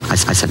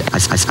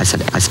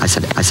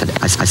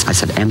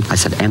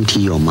empty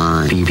your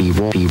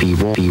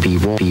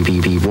mind.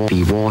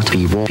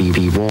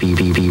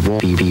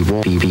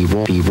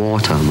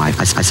 Water, my.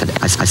 I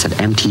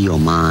said, empty your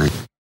mind.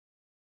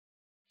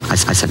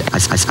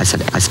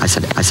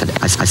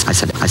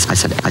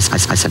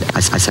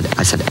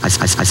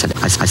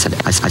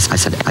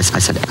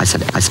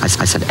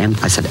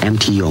 I said,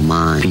 empty your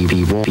mind.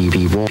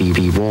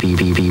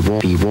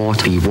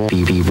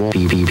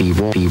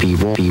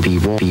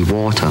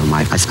 Water,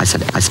 my. I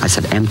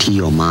said, empty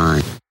your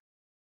mind.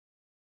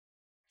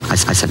 I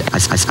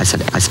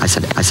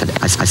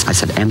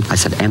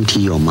said,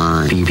 empty your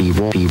mind.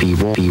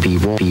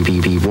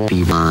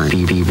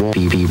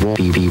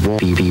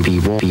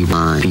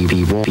 Mind.